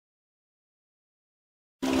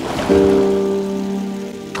Time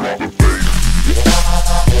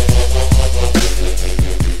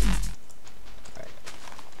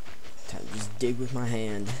to just dig with my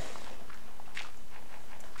hand.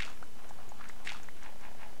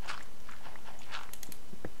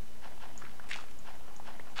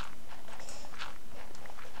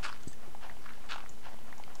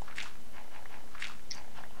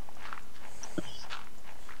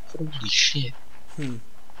 Holy shit.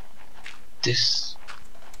 This.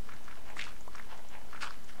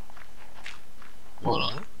 Hold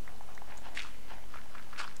on.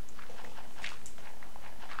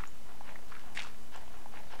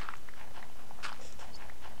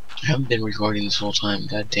 I haven't been recording this whole time,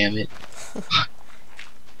 god damn it.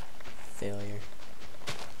 Failure.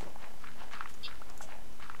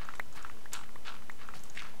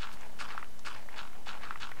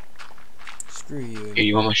 Screw you. Here,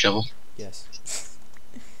 you want my shovel? Yes.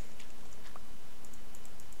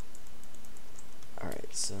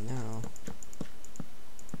 Alright, so now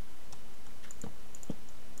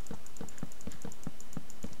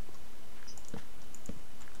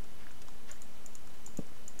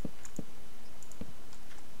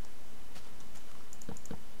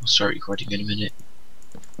I'll start recording in a minute.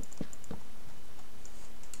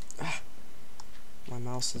 my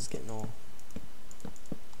mouse is getting all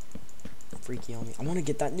freaky on me. I want to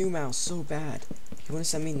get that new mouse so bad. You want to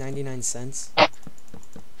send me 99 cents?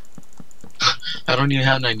 I don't even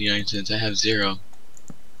have 99 cents, I have 0. Oh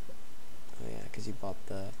yeah, because you bought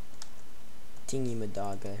the tingy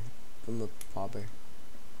madaga from the bobber.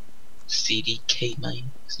 CDK,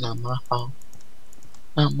 man. It's not my fault.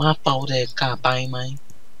 Not my fault that it got by, man.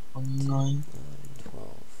 9,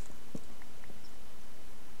 12.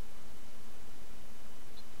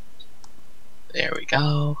 There we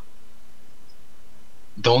go.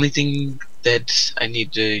 The only thing that I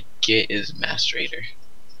need to get is a macerator.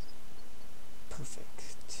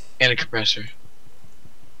 Perfect. And a compressor.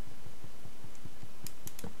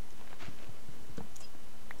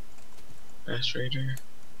 Macerator.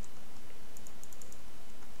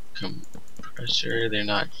 Compressor. They're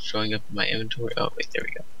not showing up in my inventory. Oh, wait, there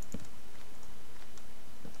we go.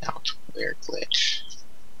 Outware glitch.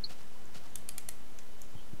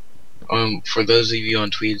 For those of you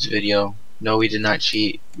on Tweed's video, no, we did not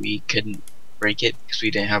cheat. We couldn't break it because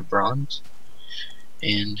we didn't have bronze.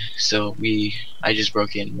 And so I just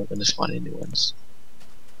broke in. We're gonna spawn in new ones.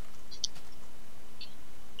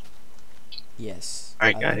 Yes.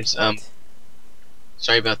 Alright guys,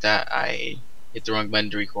 sorry about that. I hit the wrong button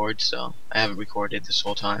to record, so I haven't recorded this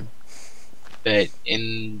whole time. But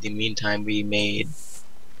in the meantime, we made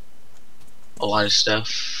a lot of stuff.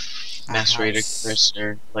 Macerator,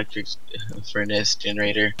 compressor, electric furnace,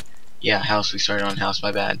 generator. Yeah, house. We started on house,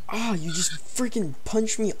 my bad. Ah, you just freaking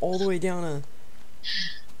punched me all the way down a...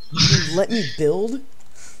 You let me build?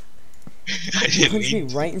 I You didn't punched me mean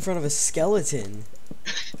to. right in front of a skeleton.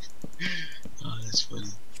 Oh, that's funny.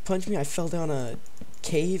 You punched me, I fell down a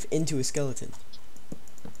cave into a skeleton.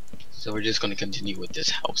 So we're just gonna continue with this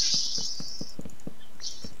house.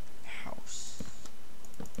 House.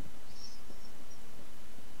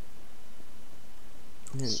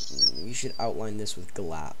 And then we should outline this with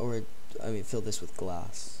glass, or, I mean, fill this with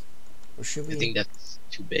glass. Or should we? I think that's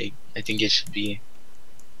too big. I think it should be...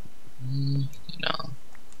 no.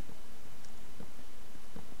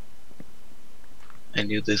 I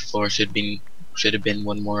knew this floor should have been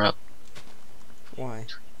one more up. Why?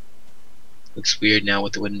 Looks weird now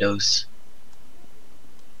with the windows.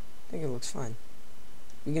 I think it looks fine.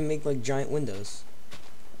 We can make, like, giant windows.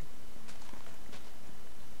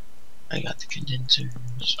 I got the condensers.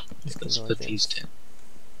 Let's put these in.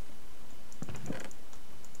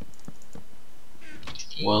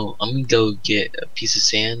 Well, I'm gonna go get a piece of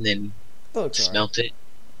sand, then smelt it.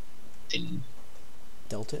 Then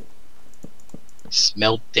Dealt it?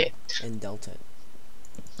 Smelt it. And dealt it.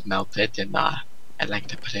 Smelt it, and I like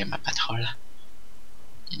to put it in my patola.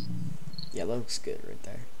 Yeah, that looks good right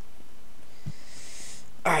there.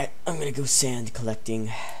 Alright, I'm gonna go sand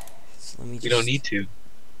collecting. So let me just... We don't need to.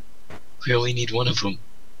 We only need one of them.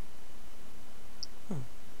 Oh,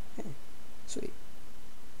 okay. Sweet.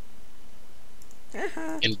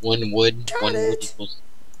 And one wood. Got One it. wood equals...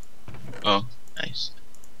 Oh, nice.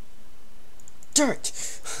 Dirt!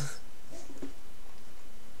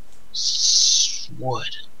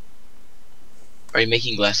 Wood. Are you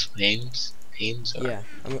making glass panes? Or? Yeah,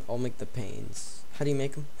 I'll make the panes. How do you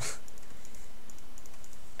make them?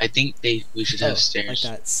 I think we should have stairs.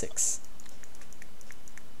 Like that, 6.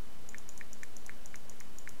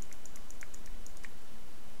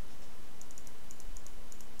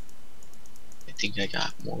 I think I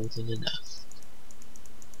got more than enough.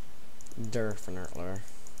 Definitely.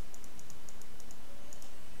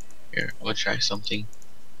 Here, I'm gonna try something.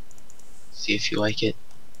 See if you like it.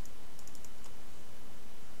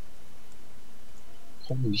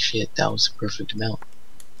 Holy shit, that was the perfect amount.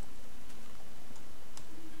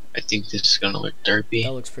 I think this is gonna look derpy.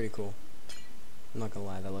 That looks pretty cool. I'm not gonna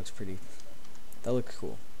lie, that looks pretty. That looks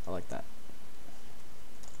cool. I like that.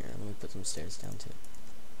 Here, let me put some stairs down too.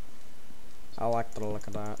 I like the look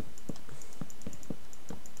of that.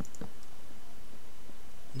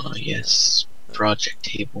 Oh yes, project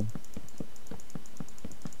table.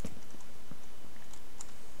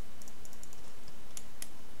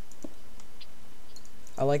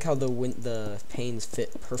 I like how the panes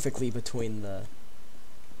fit perfectly between the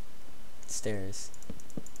stairs.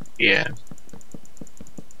 Yeah.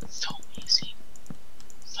 So easy.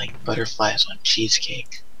 It's like butterflies on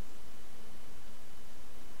cheesecake.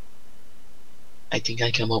 I think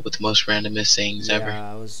I come up with the most randomest sayings ever.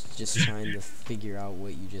 Yeah, I was just trying to figure out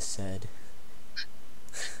what you just said.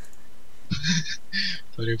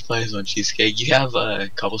 Butterflies on cheesecake. You have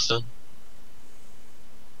cobblestone?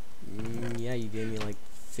 Yeah, you gave me like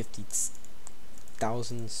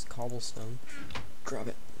 50,000 cobblestone. Grab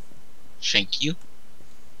it. Thank you.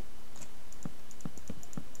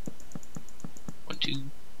 1, 2.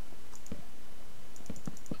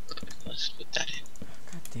 Let's put that in.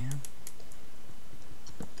 God damn.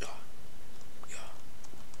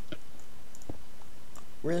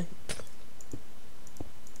 Really?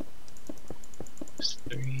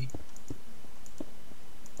 3.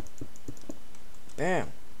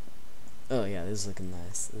 Bam. Oh yeah, this is looking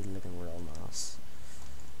nice. This is looking real nice.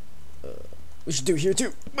 We should do here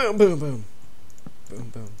too. Boom, boom, boom. Boom,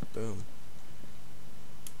 boom, boom.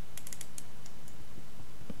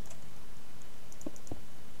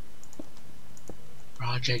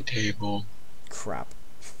 Project table. Crap.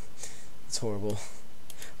 It's horrible.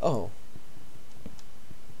 Oh.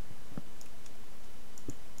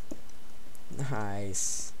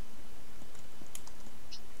 Nice.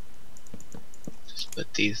 Just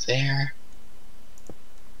put these there.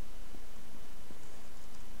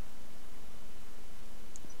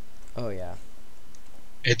 Oh yeah.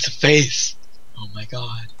 It's a face. Oh my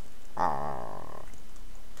god. Ah.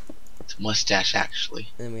 It's a mustache actually.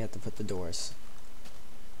 And then we have to put the doors.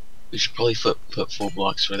 We should probably put full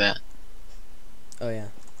blocks for that. Oh yeah.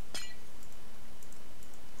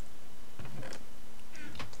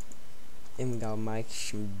 And we gotta make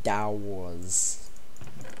some doors.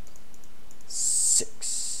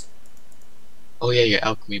 6. Oh yeah, your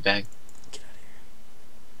alchemy bag. Get out of here.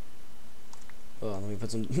 Oh, let me put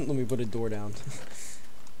some. Let me put a door down.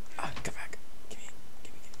 Come back. Give me.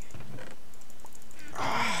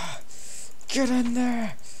 Get in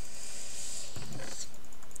there.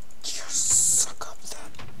 Just suck up that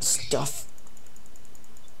stuff.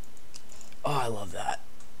 Oh, I love that.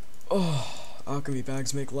 Oh, alchemy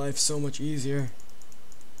bags make life so much easier.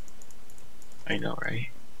 I know, right?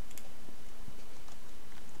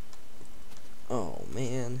 Oh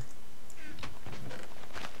man.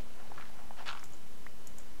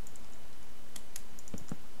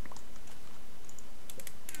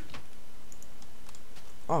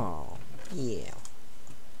 Oh, yeah.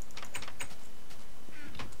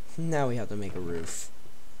 Now we have to make a roof.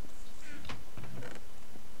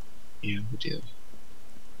 Yeah, we do.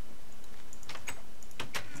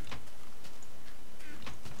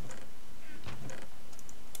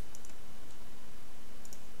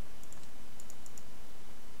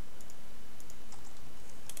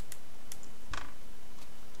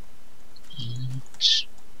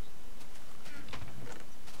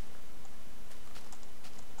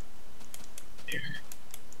 There.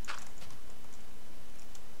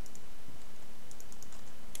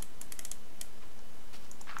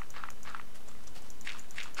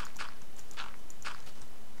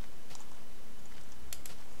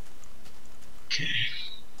 Okay.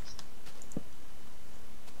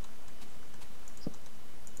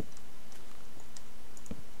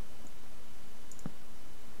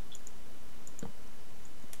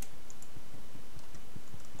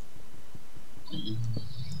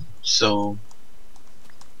 So,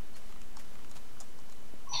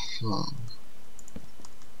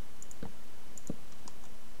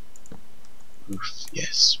 roof,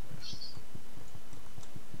 yes.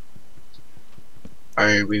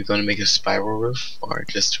 Are we going to make a spiral roof or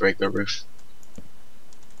just a regular roof?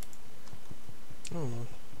 I don't know.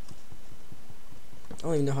 I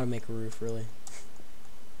don't even know how to make a roof, really.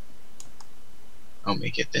 I'll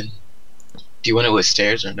make it then. Do you want it with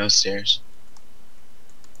stairs or no stairs?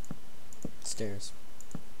 Stairs.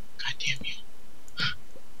 God damn you.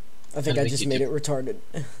 I think I just made it retarded.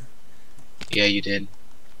 Yeah, you did.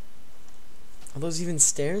 Are those even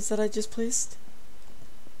stairs that I just placed?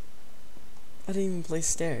 I didn't even place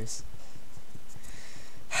stairs.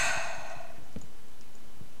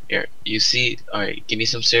 Here, you see? Alright, give me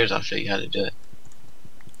some stairs, I'll show you how to do it.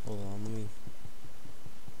 Hold on, let me...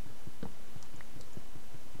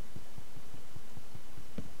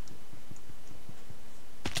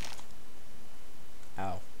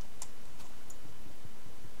 Ow.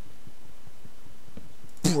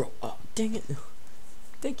 Bro, oh, dang it.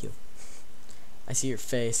 Thank you. I see your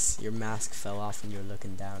face. Your mask fell off and you're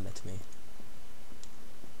looking down at me.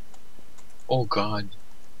 Oh god.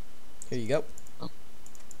 Here you go.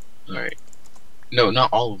 Alright. No,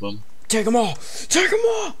 not all of them. Take them all! Take them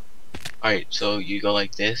all! Alright, so you go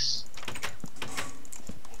like this.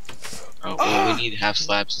 Oh, well, we need half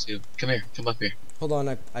slabs too. Come here, come up here. Hold on,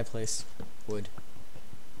 I place wood.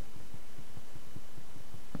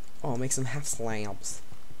 Oh, I'll make some half slabs.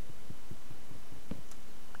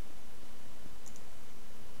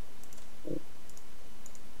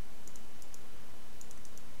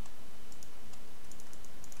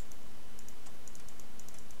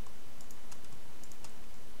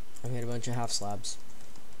 I made a bunch of half slabs.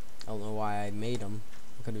 I don't know why I made them.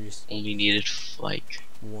 I could have just Only needed like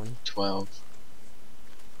one. 12.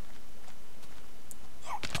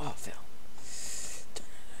 Oh, it fell.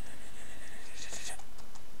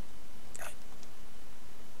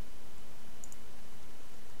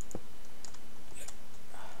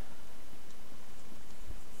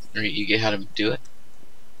 Alright, you get how to do it?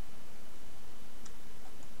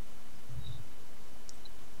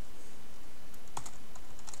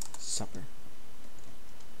 Supper.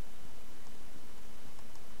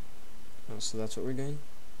 Oh, so that's what we're doing?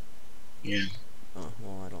 Yeah. Oh,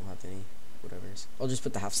 well, I don't have any whatevers. I'll just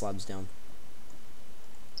put the half slabs down.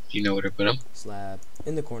 Do you know where to put them? Slab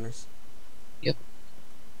in the corners. Yep.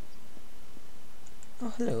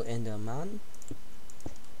 Oh, hello, Enderman.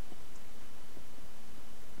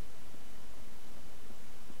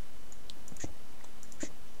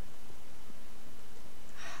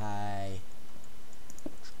 Hi.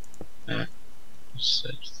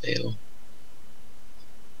 Such fail.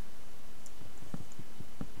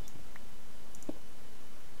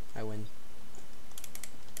 I win.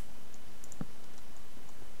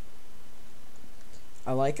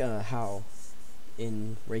 I like how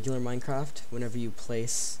in regular Minecraft, whenever you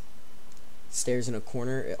place stairs in a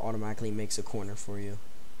corner, it automatically makes a corner for you.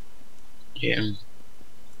 Yeah.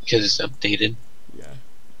 Because it's updated. Yeah.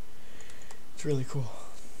 It's really cool.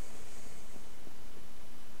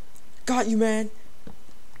 Got you, man!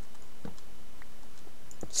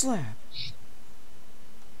 Slab.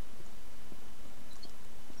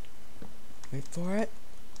 Wait for it.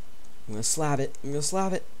 I'm gonna slab it. I'm gonna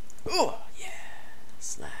slab it. Oh, yeah.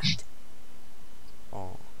 Slabbed.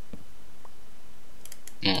 Oh.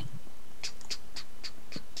 Mm.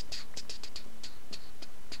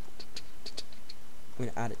 I'm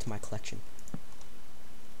gonna add it to my collection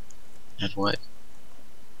And what?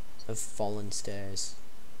 of fallen stairs.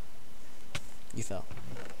 You fell.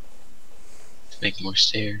 To make more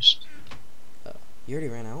stairs. Oh, you already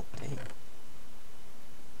ran out? Dang.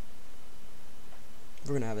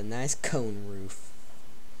 We're gonna have a nice cone roof.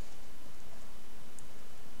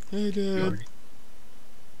 Hey, You Dad. already-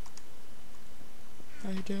 How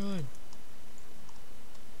you doing?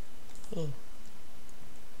 Oh.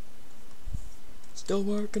 Still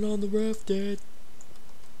working on the roof, Dad.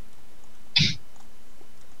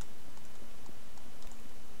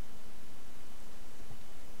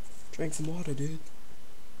 Drink some water, dude.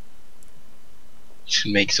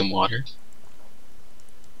 Should make some water.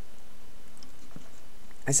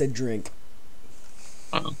 I said drink.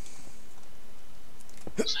 Uh-oh.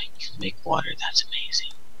 It's like, you can make water, that's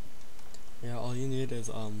amazing. Yeah, all you need is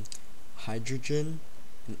hydrogen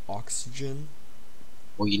and oxygen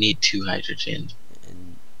Well, you need 2 hydrogen.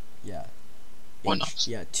 and yeah. 1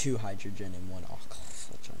 oxygen. Yeah, 2 hydrogen and 1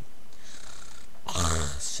 oxygen.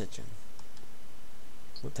 Oxygen.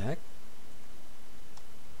 What the heck?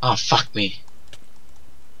 Oh, fuck me.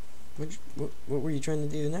 What were you trying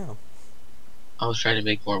to do now? I was trying to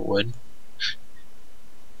make more wood.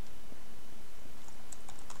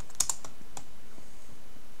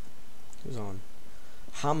 Who's on?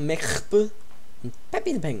 Hamekbe and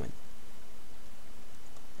Peppy the Penguin.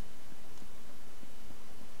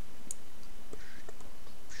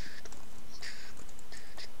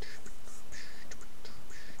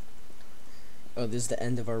 Oh, this is the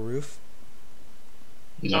end of our roof?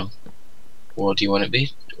 No. Well, do you want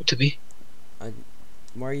it to be?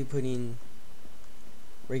 Why are you putting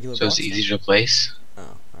regular So it's blocks easier to place? down?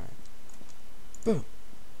 Oh, alright. Boom.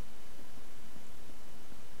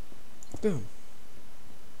 Boom.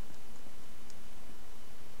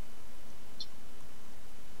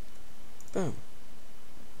 Boom.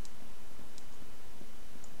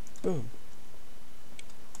 Boom.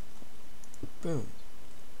 Boom.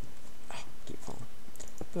 Oh, keep falling.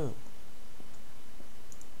 Boom.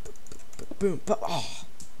 Boom. Boom. Oh.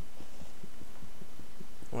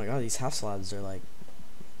 Oh my god, these half slabs are like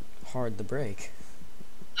hard to break.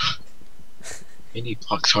 Any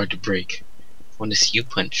block's hard to break. Want to see you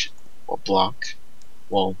punch or block?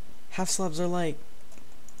 Well, Half slabs are like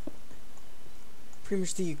pretty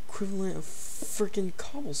much the equivalent of freaking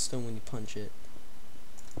cobblestone when you punch it.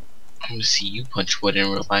 I want to see you punch wood in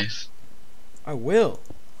real life. I will.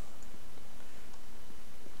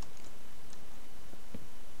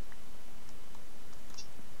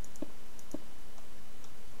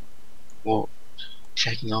 Well,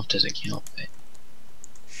 checking off doesn't count, but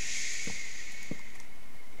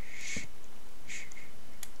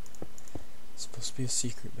It's supposed to be a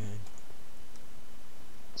secret, man.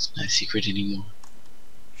 it's not a secret anymore.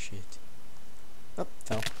 Shit. Up,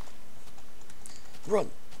 fell. Run.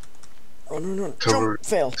 Run, run, run. Cover, Jump,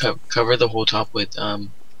 fail. cover the whole top with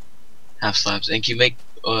half slabs, and can you make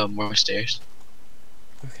more stairs?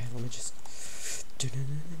 Okay, let me just.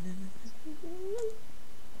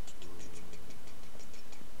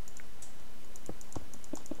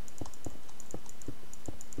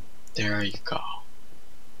 There you go.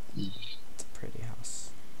 It's a pretty house.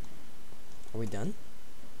 Are we done?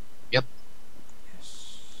 Yep.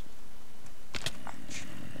 Yes. Ouch.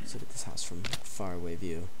 Let's look at this house from a faraway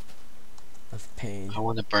view of pain. I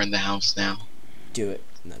want to burn the house now. Do it.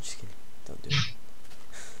 No, just kidding. Don't do it.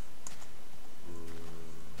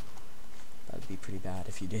 That'd be pretty bad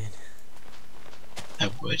if you did. I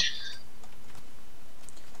would.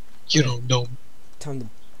 You don't know. Time to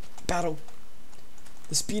battle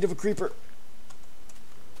the speed of a creeper.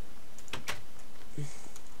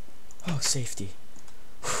 Oh, safety.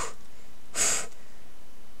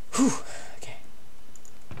 Okay.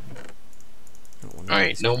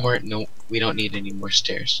 Alright, no more. No, we don't need any more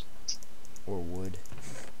stairs. Or wood.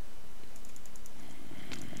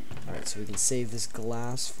 Alright, so we can save this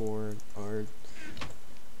glass for our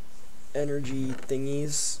energy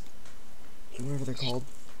thingies. Whatever they're called.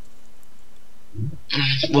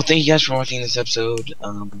 Well, thank you guys for watching this episode.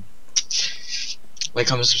 Like,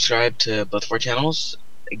 comment, subscribe to both of our channels.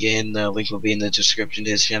 Again, the link will be in the description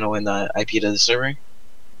to his channel and the IP to the server.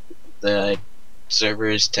 The server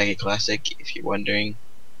is Tekkit Classic, if you're wondering.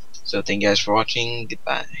 So, thank you guys for watching.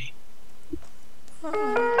 Goodbye.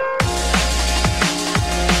 Bye.